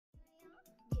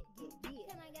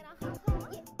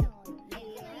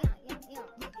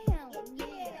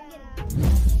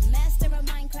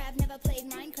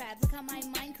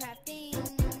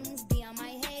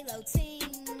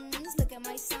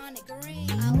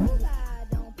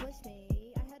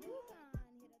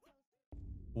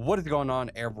What is going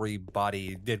on,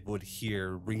 everybody? Deadwood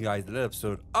here, bringing you guys an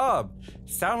episode of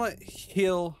Silent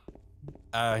Hill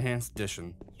Enhanced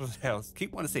Edition. I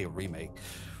keep wanting to say a remake.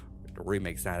 The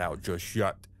remake's not out just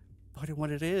yet, but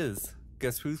when it is,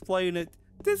 guess who's playing it?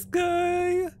 This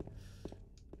guy!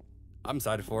 I'm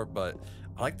excited for it, but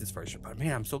I like this version. But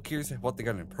man, I'm so curious what they're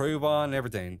gonna improve on and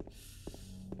everything.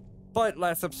 But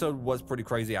last episode was pretty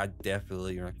crazy. I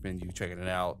definitely recommend you checking it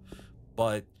out.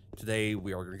 But today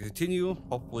we are going to continue,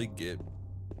 hopefully get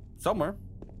somewhere.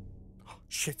 Oh,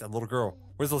 shit, that little girl.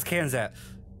 Where's those cans at?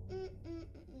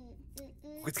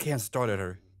 Where's the cans start at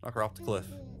her? Knock her off the cliff.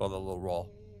 Oh, the little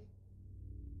wall.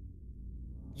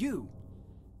 You!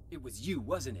 It was you,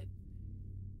 wasn't it?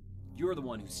 You're the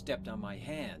one who stepped on my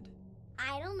hand.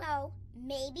 I don't know.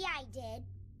 Maybe I did.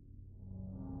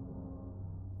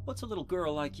 What's a little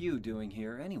girl like you doing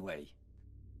here anyway?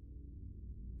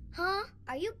 Huh?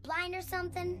 Are you blind or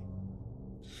something?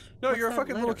 No, What's you're a that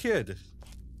fucking little letter? kid.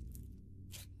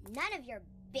 None of your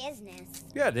business.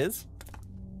 Yeah, it is.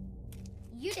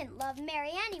 You didn't love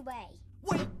Mary anyway.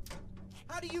 Wait!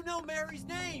 How do you know Mary's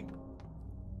name?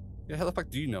 Yeah, how the fuck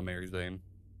do you know Mary's name?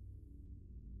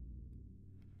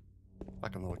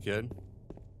 Fucking little kid.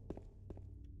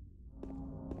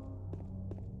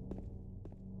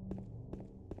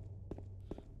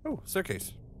 Oh,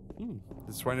 staircase.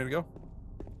 This is where I need to go.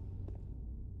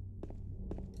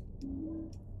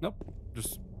 Nope,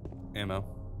 just ammo.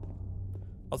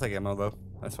 I'll take ammo though,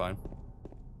 that's fine.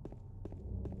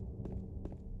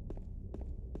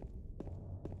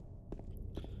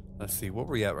 Let's see, what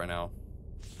were we at right now?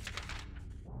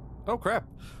 Oh crap,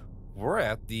 we're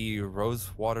at the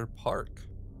Rosewater Park.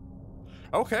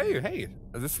 Okay, hey,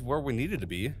 this is where we needed to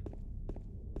be.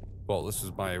 Well, this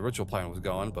is my original plan was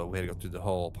going, but we had to go through the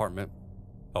whole apartment.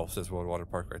 Oh, it says Rosewater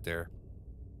Park right there.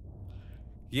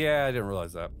 Yeah, I didn't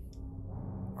realize that.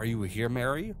 Are you here,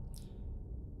 Mary?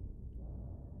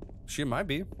 She might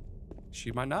be.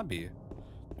 She might not be.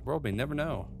 The world may never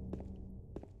know.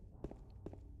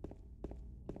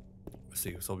 Let's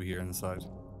see what's over here inside.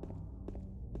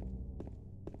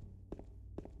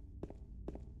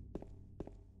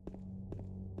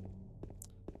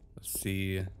 Let's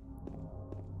see.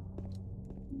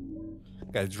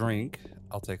 Got a drink.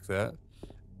 I'll take that.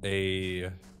 A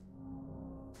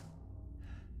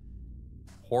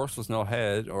horse with no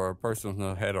head, or a person with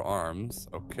no head or arms.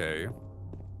 Okay.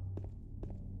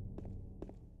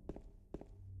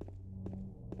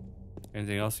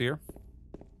 Anything else here?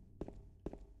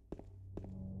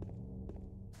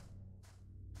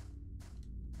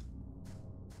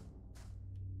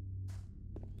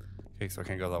 Okay, so I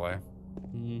can't go that way.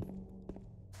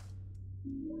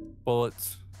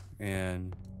 Bullets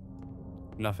and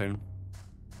nothing.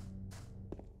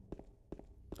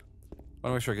 I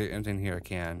want to make sure I get anything here I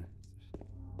can.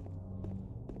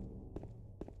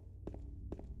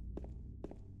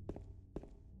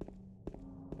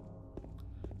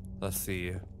 Let's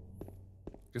see.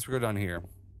 Guess we go down here.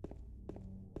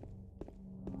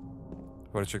 I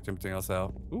want to check everything else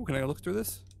out. Ooh, can I look through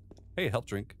this? Hey, help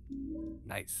drink.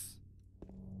 Nice.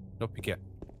 Nope, you can't.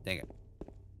 Dang it.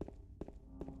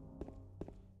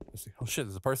 Let's see. Oh shit,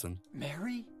 there's a person.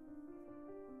 Mary?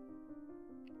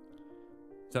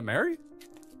 Is that Mary?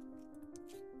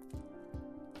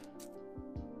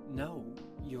 No,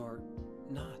 you're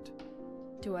not.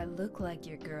 Do I look like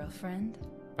your girlfriend?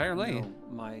 Apparently. No,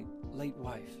 my late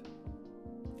wife.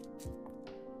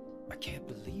 I can't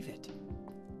believe it.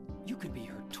 You could be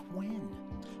her twin.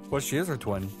 Well, she is her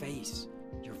twin. Your face,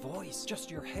 your voice,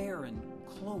 just your hair and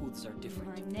clothes are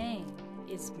different. My name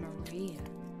is Maria.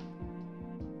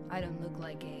 I don't look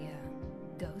like a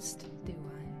ghost, do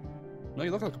I? No,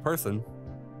 you look like a person.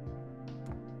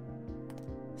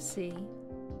 See?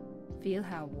 Feel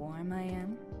how warm I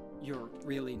am? You're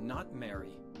really not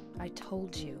Mary. I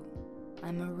told you,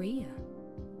 I'm Maria.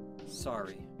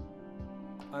 Sorry.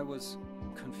 I was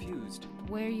confused.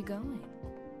 Where are you going?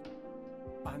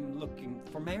 I'm looking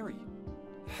for Mary.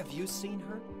 Have you seen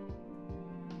her?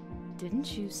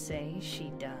 Didn't you say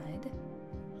she died?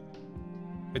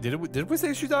 Wait, did we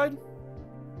say she died?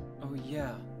 Oh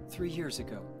yeah, 3 years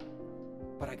ago.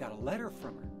 But I got a letter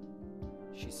from her.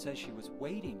 She says she was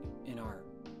waiting in our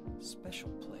special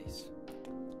place.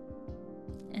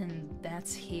 And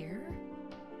that's here?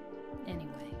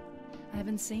 Anyway, I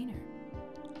haven't seen her.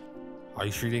 Are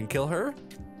you sure you didn't kill her?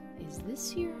 Is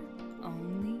this your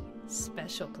only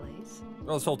special place?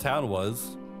 Well, this whole town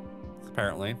was,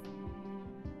 apparently.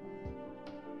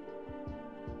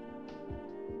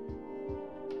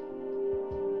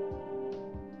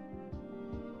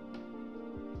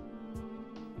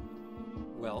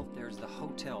 Well, there's the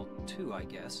hotel too, I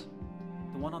guess.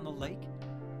 The one on the lake?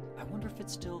 I wonder if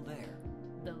it's still there.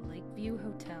 The Lakeview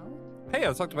Hotel? Hey, I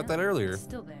was talking about that earlier. It's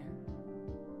still there.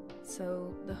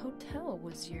 So, the hotel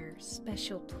was your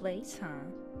special place, huh?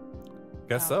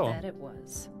 Guess I'll so. bet it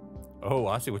was. Oh,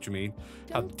 I see what you mean.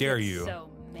 How Don't dare get you? so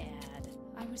mad.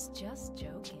 I was just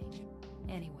joking.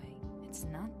 Anyway, it's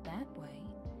not that way.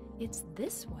 It's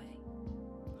this way.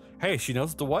 Hey, she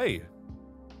knows the way.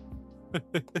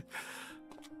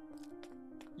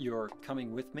 You're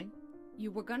coming with me? You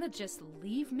were gonna just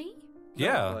leave me?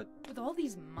 Yeah. No, With all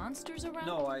these monsters around?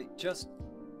 no, I just...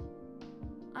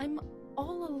 I'm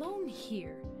all alone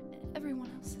here.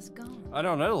 Everyone else is gone. I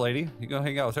don't know, lady. You gonna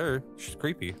hang out with her? She's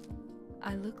creepy.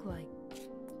 I look like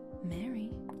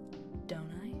Mary, don't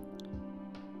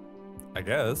I? I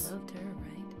guess. Loved her,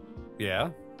 right? Yeah.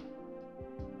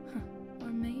 Or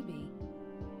maybe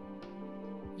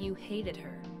you hated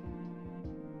her.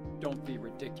 Don't be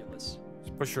ridiculous.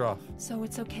 Just push her off. So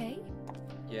it's okay?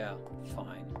 Yeah,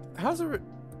 fine. How's it?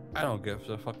 I don't give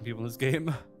a fucking people in this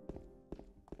game.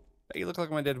 Hey, you look like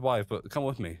my dead wife, but come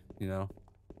with me, you know?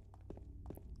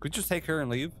 Could we just take her and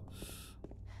leave?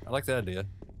 I like that idea.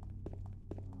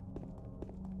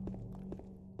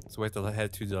 So we have to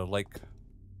head to the lake.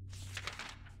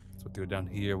 So we go down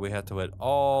here. We have to head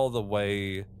all the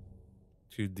way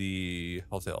to the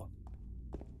hotel.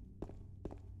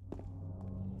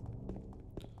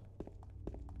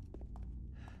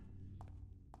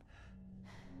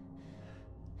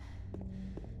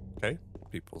 Okay,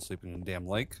 people sleeping in a damn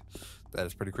lake. That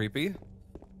is pretty creepy.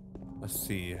 Let's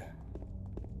see.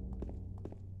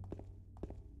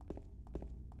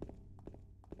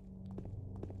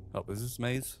 Oh, is this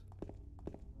maze?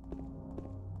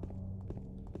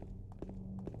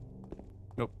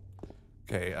 Nope.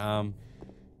 Okay, so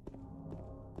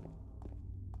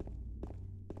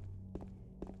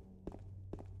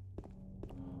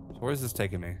where's this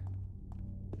taking me?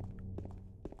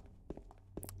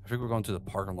 I think we're going to the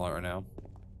parking lot right now.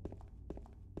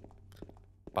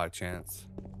 By chance.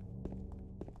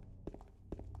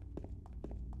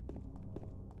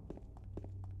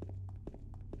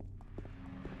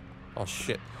 Oh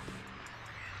shit.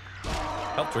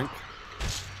 Help drink.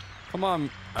 Come on,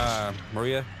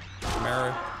 Maria.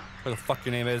 Mara. Where the fuck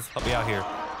your name is. Help me out here.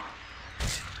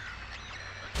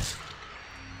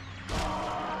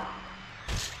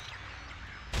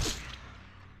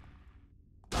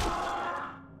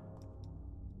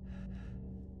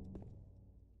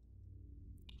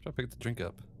 Try to pick the drink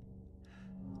up.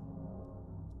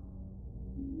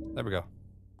 There we go.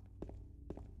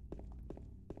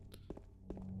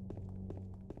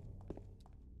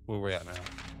 Where are we at now?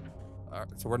 Alright,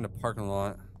 so we're in the parking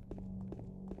lot.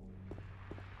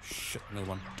 Shit, another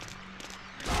one.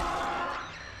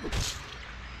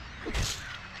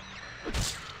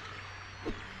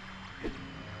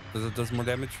 Does it does more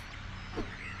damage?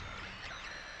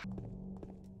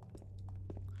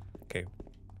 Okay.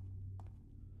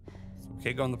 So we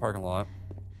can't go in the parking lot.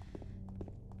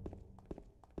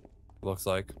 Looks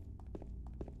like.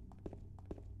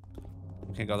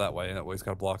 We can't go that way. That way's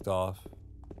got blocked off.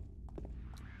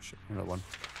 Shit, another one.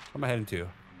 Where am I heading to?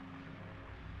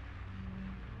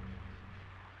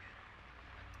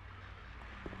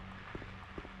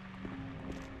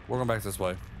 We're going back this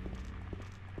way.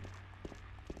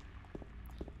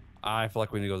 I feel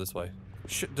like we need to go this way.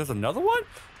 Shit, there's another one?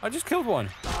 I just killed one.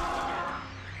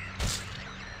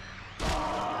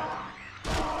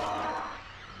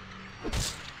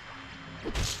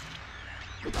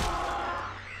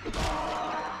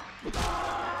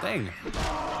 Dang.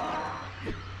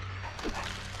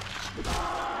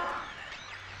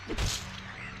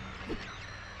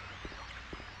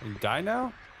 You die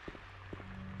now?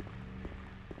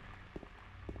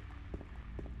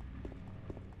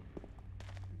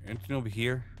 Anything over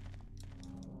here?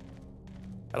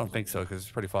 I don't think so, because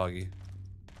it's pretty foggy.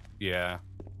 Yeah.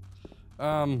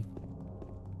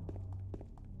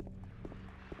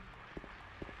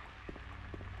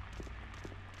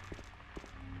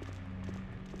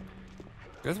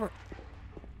 Guess what?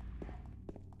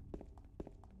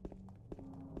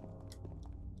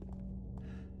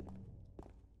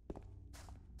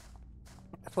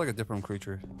 I feel like a different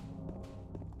creature.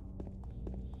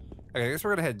 Okay, I guess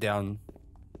we're gonna head down.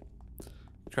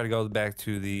 Try to go back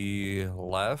to the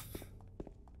left.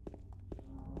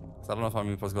 'Cause I don't know if I'm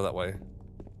even supposed to go that way.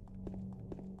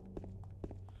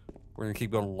 We're gonna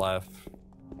keep going left.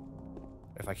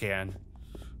 If I can.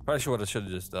 Probably sure what I should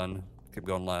have just done. Keep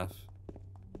going left.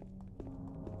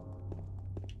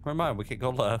 Never mind, we can't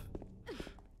go left. So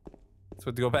we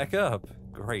have to go back up.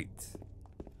 Great.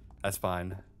 That's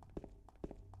fine.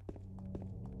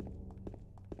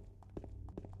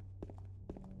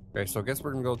 Okay, so I guess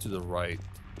we're gonna go to the right.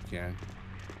 can.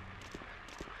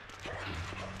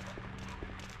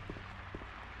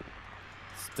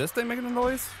 Is this thing making a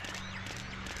noise?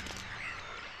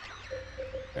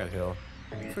 Got a hill.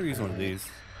 Let's use one of these.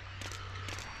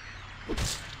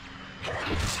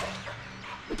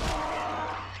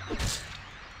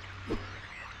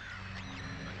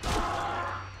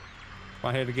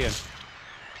 My head again.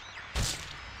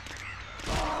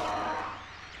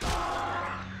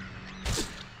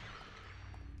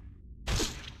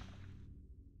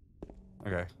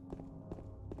 Okay.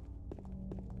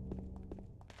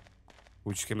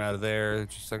 We just came out of there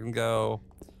just a second ago.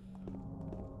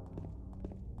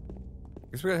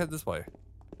 Guess we gotta head this way.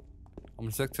 I'm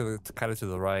gonna stick to the kind of to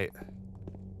the right.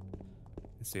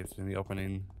 Let's see if there's any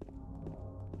opening.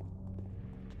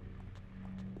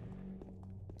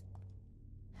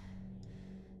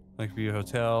 Lakeview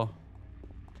Hotel.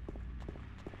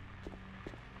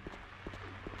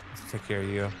 Let's take care of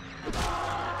you.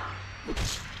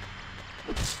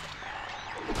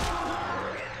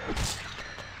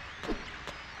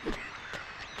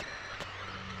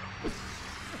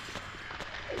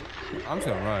 I'm just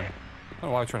gonna run. I don't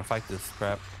know why I'm trying to fight this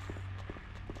crap.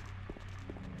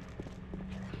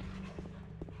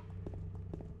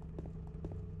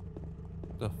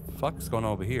 The fuck is going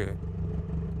on over here?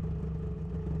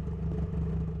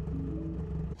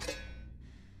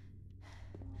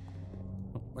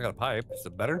 Oh, I got a pipe. Is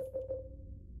it better?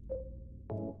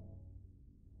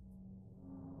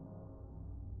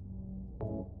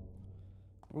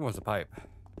 Where was the pipe?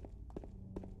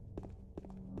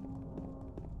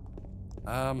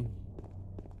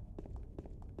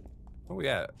 Where we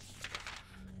at?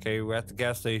 Okay, we're at the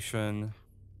gas station.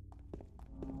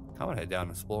 I'm gonna head down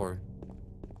and explore.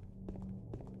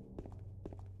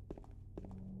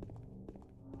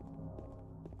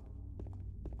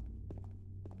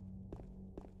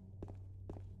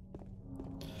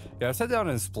 Yeah, let's head down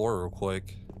and explore real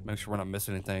quick. Make sure we're not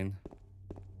missing anything.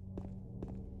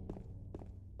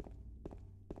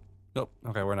 Nope.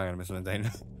 Okay, we're not gonna miss anything.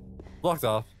 Blocked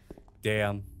off.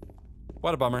 Damn.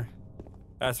 What a bummer.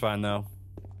 That's fine though.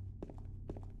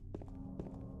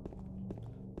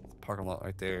 Parking lot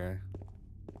right there.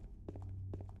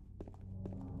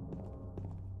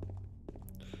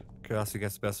 Curiosity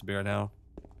gets the best of me right now.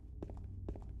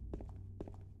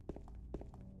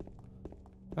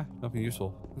 Nothing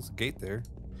useful. There's a gate there.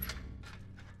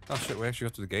 Oh shit, we actually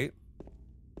go through the gate?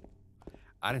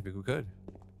 I didn't think we could.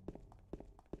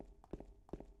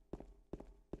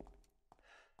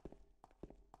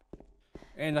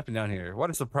 And nothing down here. What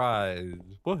a surprise.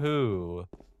 Woohoo.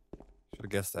 Should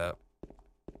have guessed that.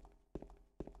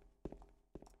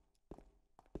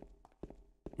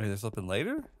 Maybe there's something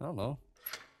later? I don't know.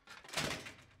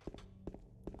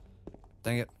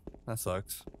 Dang it. That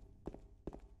sucks.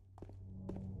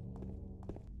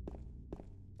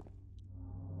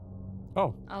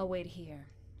 Oh. I'll wait here.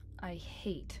 I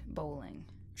hate bowling.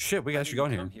 Shit, we actually go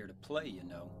in here. I'm here to play, you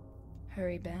know.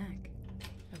 Hurry back.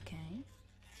 Okay?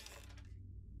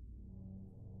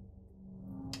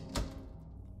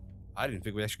 I didn't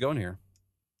think we'd actually go in here.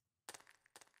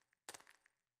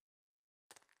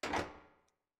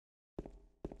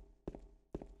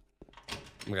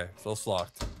 Okay, so it's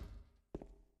locked.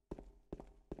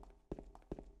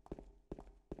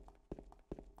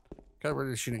 Okay, where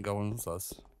did she didn't go in with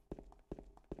us?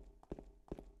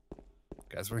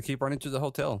 Guys, we're gonna keep running to the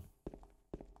hotel.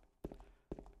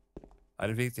 I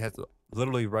didn't think you had to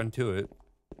literally run to it.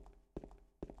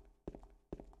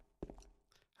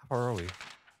 How far are we?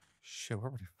 Shit,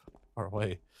 we're pretty far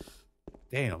away.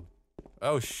 Damn.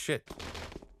 Oh shit.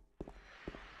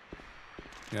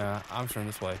 Yeah, I'm turning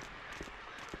this way.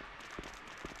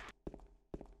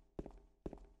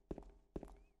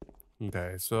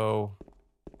 Okay, so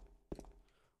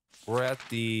we're at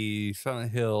the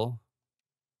Silent Hill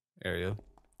area.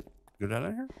 Go down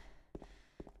here?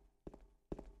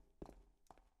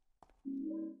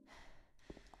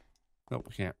 Nope,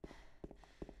 we can't.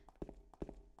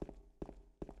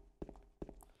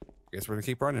 Guess we're gonna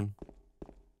keep running.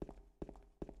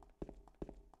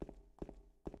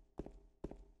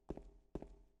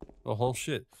 Oh, whole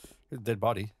shit. There's a dead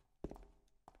body.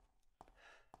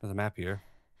 There's a map here.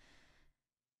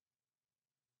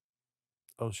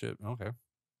 Oh shit, okay.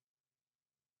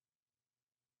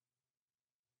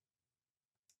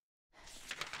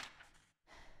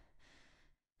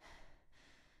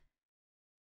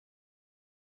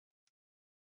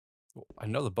 Well, I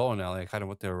know the bowling alley, I kind of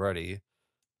went there already.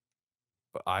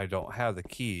 But I don't have the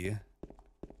key.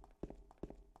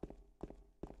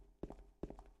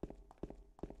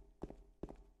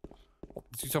 Oh,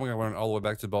 did you tell me I went all the way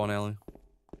back to the bowling alley?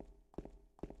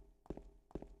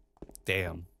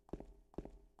 Damn.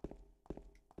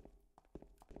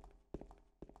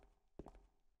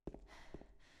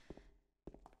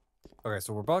 Okay,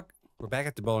 so we're back. We're back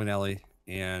at the bowling alley,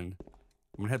 and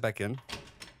I'm gonna head back in.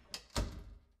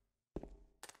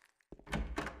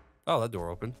 Oh, that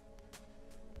door opened.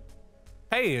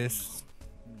 Hey, it's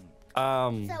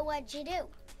So what'd you do?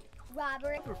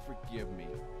 Robbery? Never forgive me.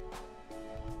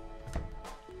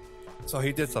 So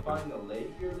he did something. Find the lady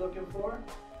you're looking for?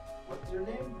 What's your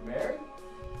name? Mary?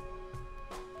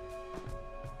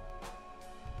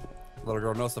 Little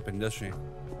girl knows something, does she?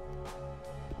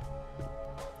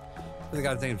 The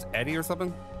guy's name's Eddie or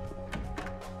something?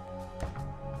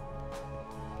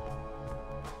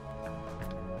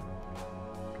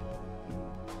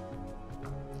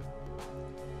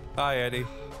 Hi, Eddie.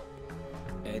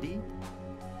 Eddie?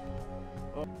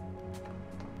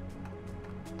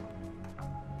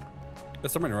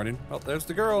 There's somebody running. Oh, there's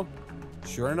the girl.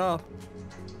 Sure enough.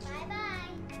 Bye-bye.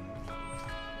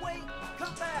 Wait!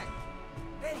 Come back!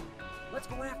 Eddie, let's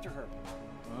go after her.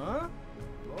 Huh?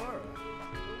 Laura?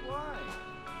 But why?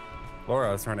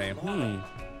 Laura is her name.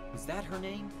 Is that her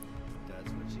name?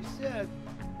 That's what she said.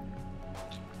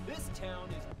 This town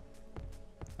is...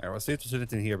 Alright, let's see if there's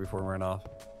anything here before we run off.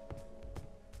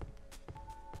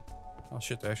 Oh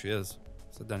shit, there actually is.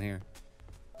 Sit down here.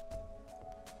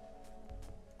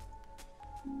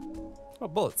 Oh,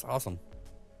 bullets. Awesome.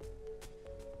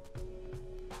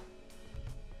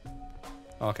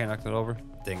 Oh, I can't knock that over?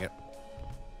 Dang it.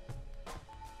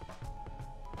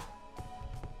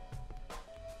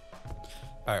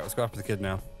 Alright, let's go after the kid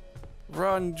now.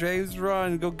 Run, James,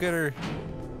 run. Go get her.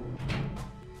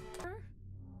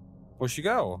 Where'd she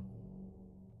go?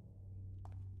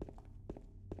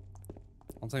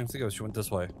 I don't think she went this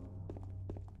way.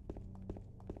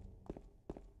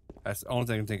 That's the only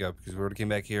thing I can think of, because we already came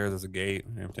back here, there's a gate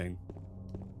and everything.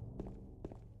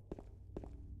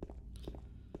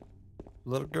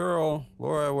 Little girl,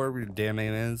 Laura, wherever your damn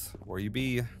name is, where you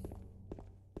be?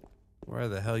 Where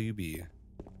the hell you be?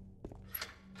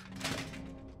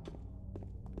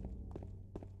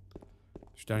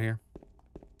 She's down here?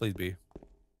 Please be.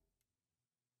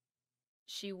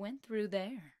 She went through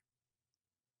there.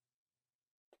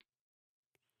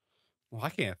 Well, I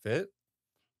can't fit.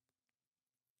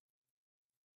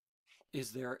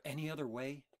 Is there any other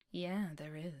way? Yeah,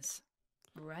 there is.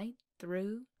 Right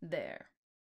through there.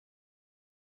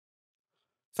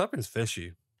 Something's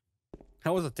fishy.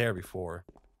 How was it there before?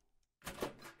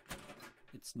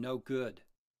 It's no good.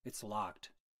 It's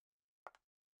locked.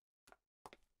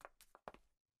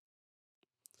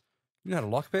 You got a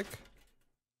lockpick?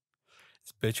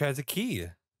 This bitch has a key.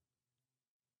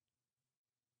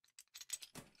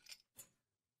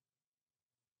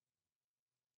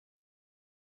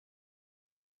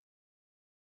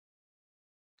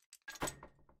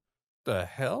 The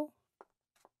hell?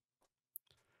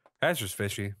 That's just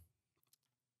fishy.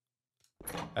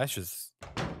 That's just...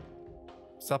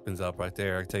 Something's up right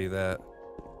there, I can tell you that.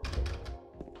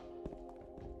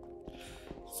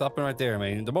 Something right there,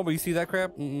 man. The moment you see that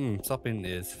crap, something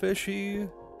is fishy.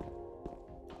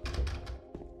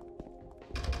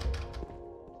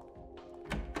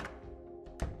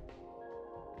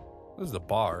 This is a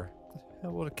bar. What the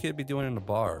hell would a kid be doing in a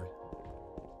bar?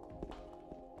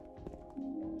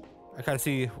 I gotta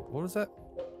see, what was that?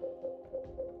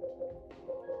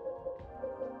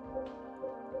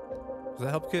 Does that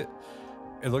help kit?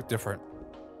 It looked different.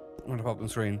 I'm gonna pop on the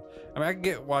screen. I mean, I can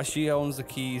get why she owns the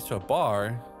keys to a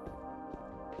bar.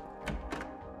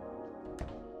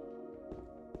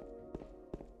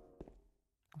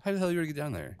 How the hell are you gonna get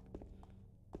down there?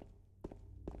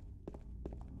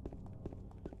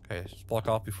 Okay, just block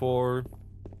off before.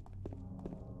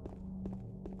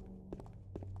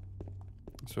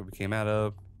 That's what we came out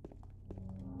of.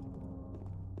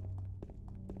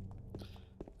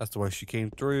 That's the way she came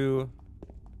through.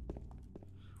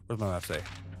 What does my map say?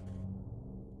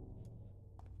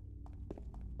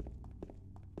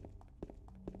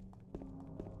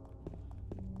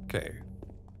 Okay.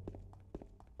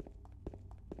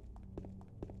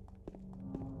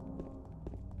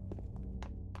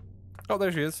 Oh,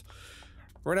 there she is.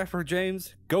 Right after her,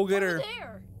 James. Go get her.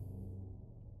 There.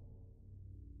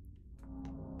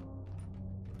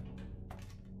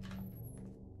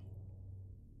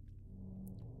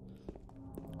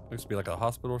 Looks to be like a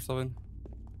hospital or something.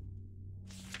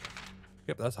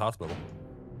 Yep, that's a hospital.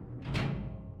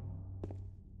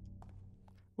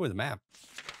 Ooh, the map.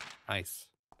 Nice.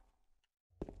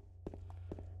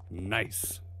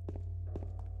 Nice.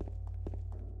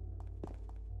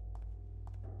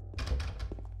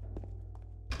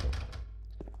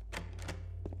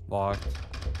 Locked.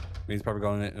 He's probably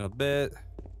going in a bit.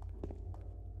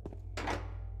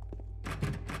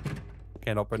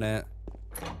 Can't open it.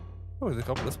 Oh, they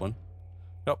open this one.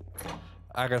 Nope.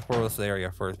 I gotta explore this area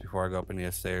first before I go up any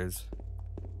of the stairs.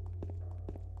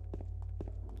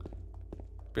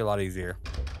 Be a lot easier.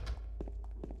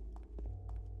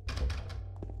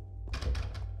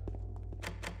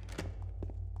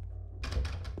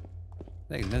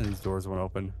 I think none of these doors won't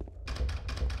open.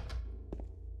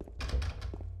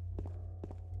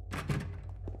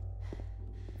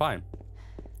 Fine.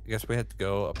 I guess we have to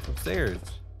go up some stairs.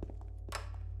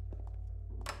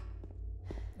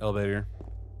 Elevator.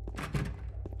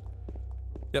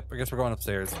 Yep, I guess we're going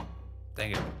upstairs.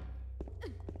 Dang it.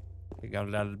 We got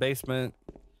down to the basement.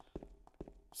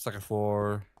 Second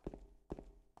floor.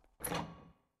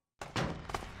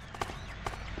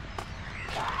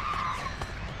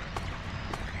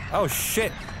 Oh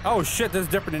shit! Oh shit, there's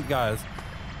different guys.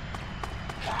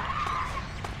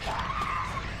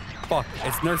 Fuck,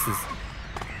 it's nurses.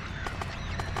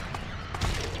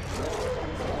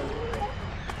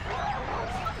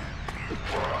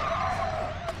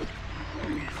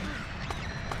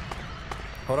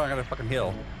 Hold on, I gotta fucking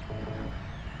heal.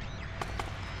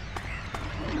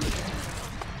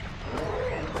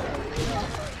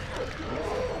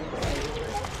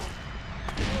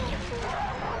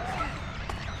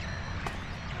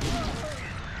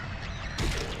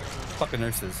 Fucking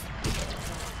nurses.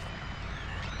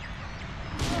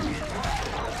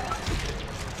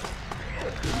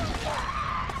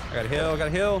 I gotta heal,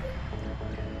 gotta heal.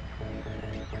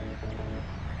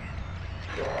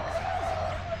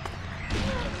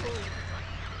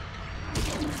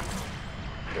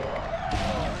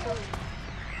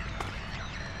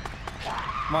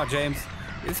 Come on, James.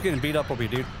 You're just getting beat up over you,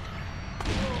 dude.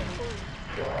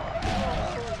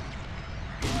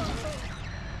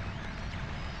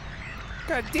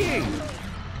 God dang.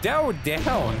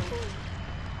 Down.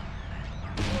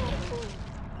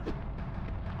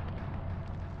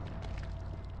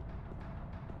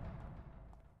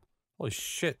 Holy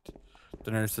shit.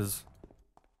 The nurses.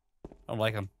 I don't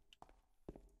like them.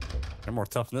 They're more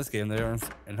tough in this game than they are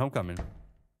in Homecoming.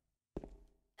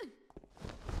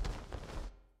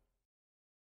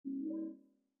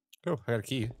 Oh, I got a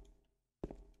key.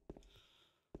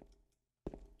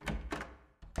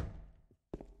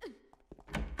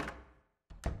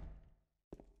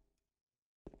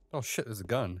 Oh shit, there's a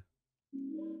gun.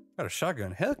 Got a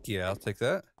shotgun. Heck yeah, I'll take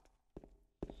that.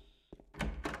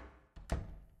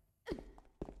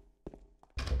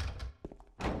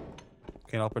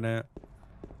 Can't open it.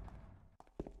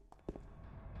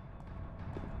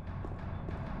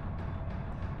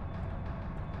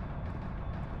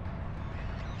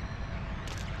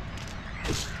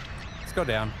 Let's go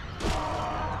down.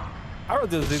 I would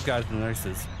do these guys the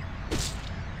nurses.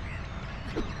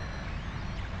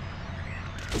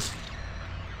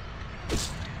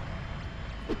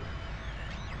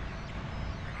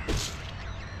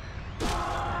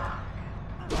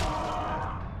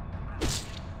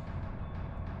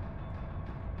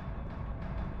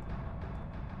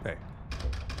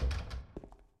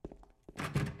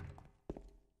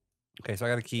 Okay, so I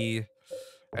got a key.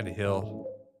 I had to heal.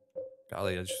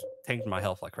 Golly, I just tanked my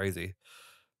health like crazy.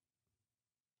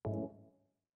 Okay,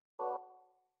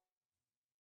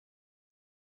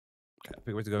 I think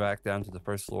we have to go back down to the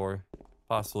first floor.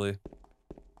 Possibly.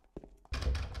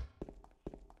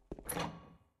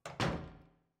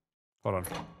 Hold on.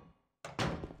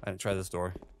 I didn't try this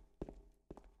door.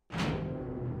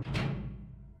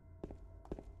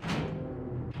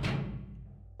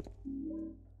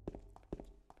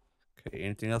 Okay,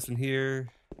 anything else in here?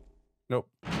 Nope.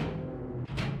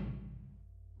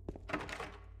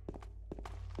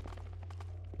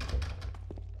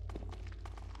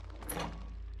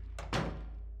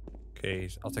 Okay,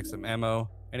 I'll take some ammo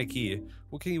and a key.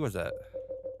 What key was that?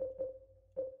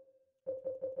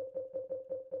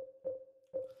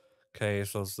 Okay,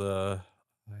 so it's the...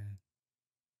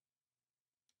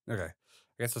 Okay, I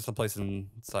guess it's someplace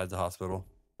inside the hospital.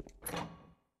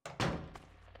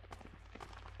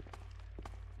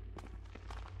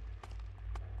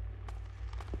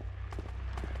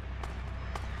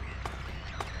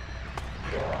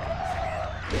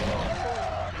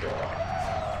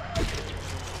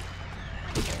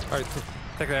 Alright,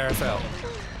 take that ass out.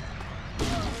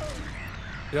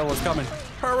 Yo, what's coming?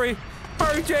 Hurry!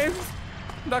 Hurry, James!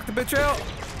 Knock the bitch out!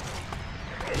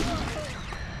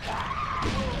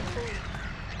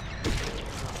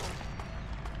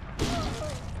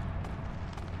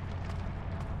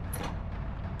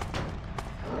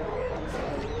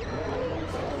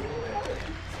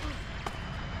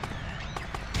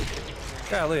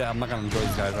 Golly, I'm not gonna enjoy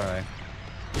these guys, alright.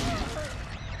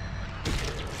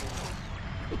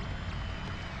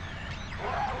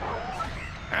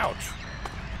 Ouch.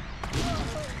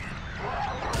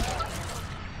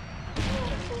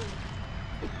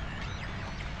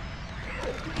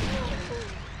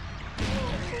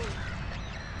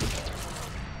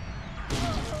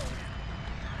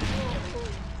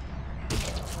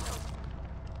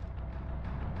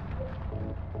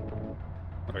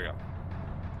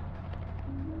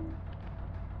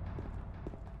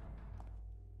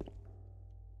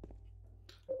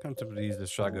 Kind of tempted to use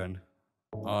this shotgun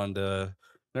on the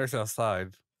nurse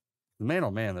outside. Man,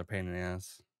 oh man, they're a pain in the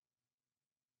ass.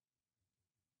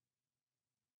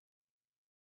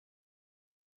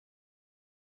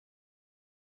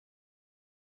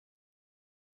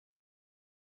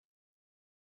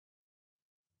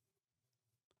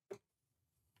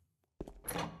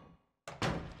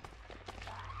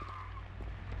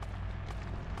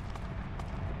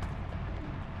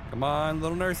 Come on,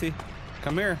 little nursey.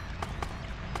 Come here.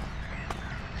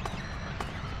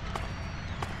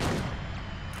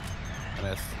 I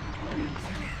missed.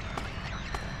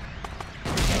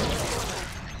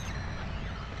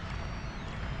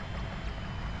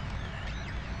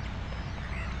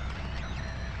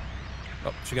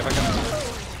 Oh, she got back up.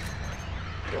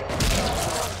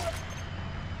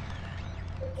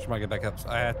 She might get back up.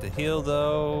 I have to heal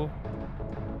though.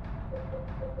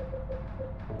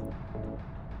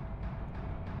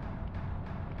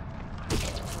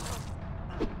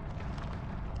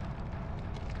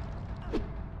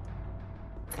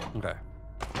 Okay.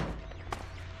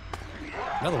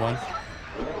 Another one.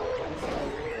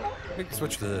 We can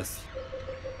switch to this.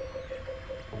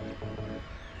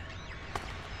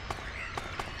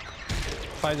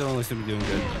 Probably don't only seem to be doing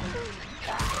good.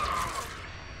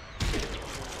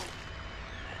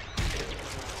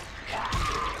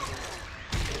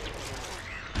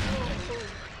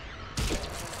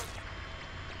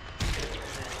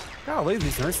 Golly,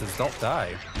 these nurses don't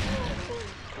die.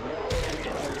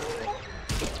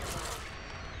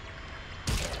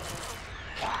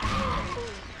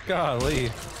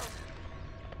 Golly.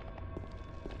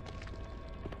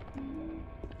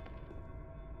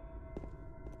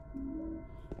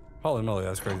 Holy moly,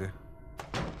 that's crazy.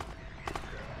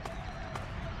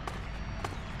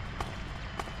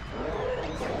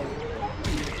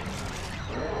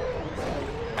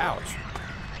 Ouch.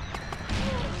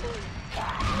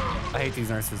 I hate these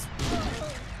nurses.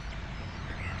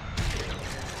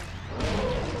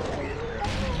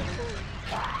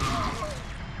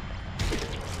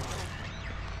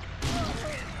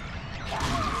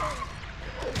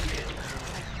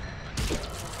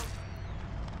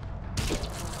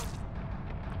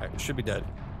 Should be dead.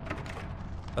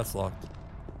 That's locked.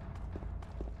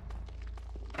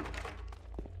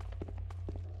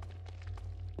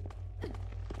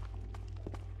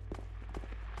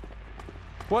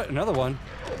 What? Another one?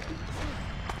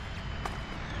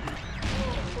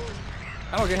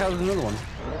 I don't get how there's another one.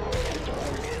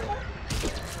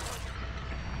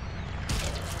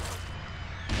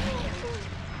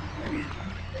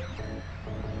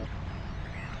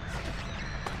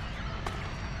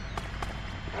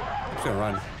 I'm just gonna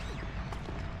run.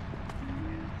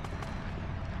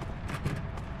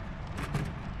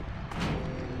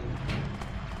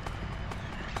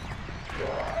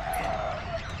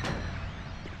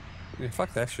 Yeah,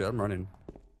 fuck that shit, I'm running.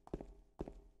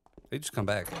 They just come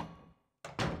back.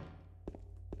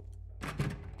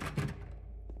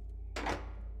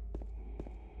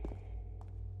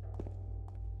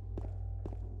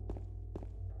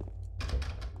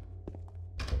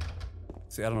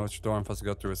 See, I don't know which door I'm supposed to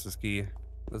go through. It's this key.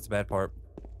 That's the bad part.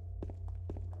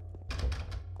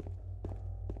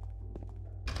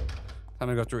 I'm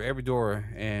gonna go through every door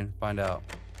and find out.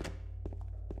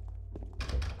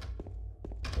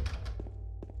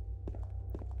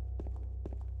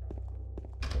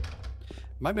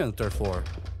 Might be on the third floor.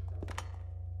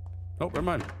 Oh, never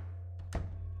mind.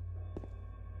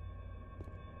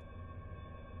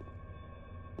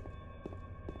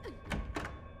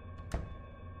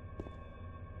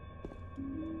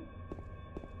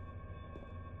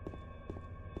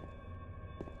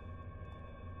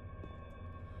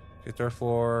 Okay, third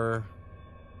floor.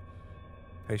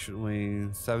 Patient wing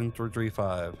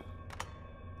 7335.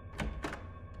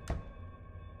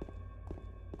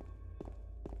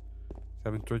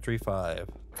 Seven, 335.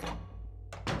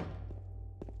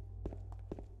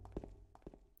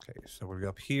 Okay, so we're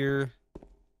up here,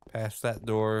 past that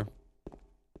door,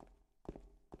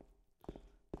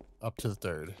 up to the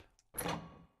third.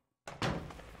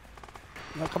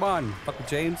 No, come on, fucking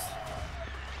James.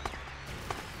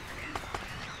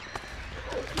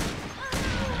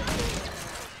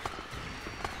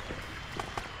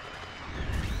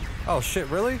 Oh shit,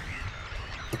 really?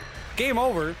 Game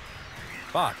over.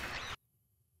 Fuck.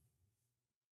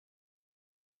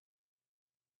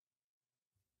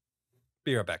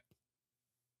 Be right back.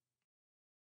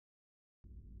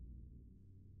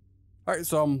 All right,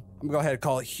 so I'm gonna go ahead and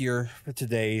call it here for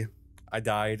today. I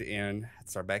died and had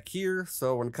to start back here,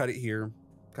 so we're gonna cut it here.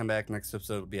 Come back next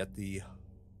episode. Will be at the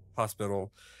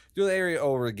hospital. Do the area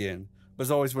over again. But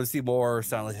as always, want to see more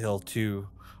Silent Hill 2,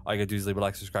 all you gotta do is leave a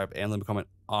like, subscribe, and leave a comment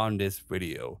on this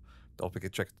video. Don't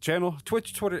forget to check the channel,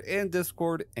 Twitch, Twitter, and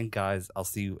Discord. And guys, I'll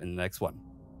see you in the next one.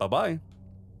 Bye-bye.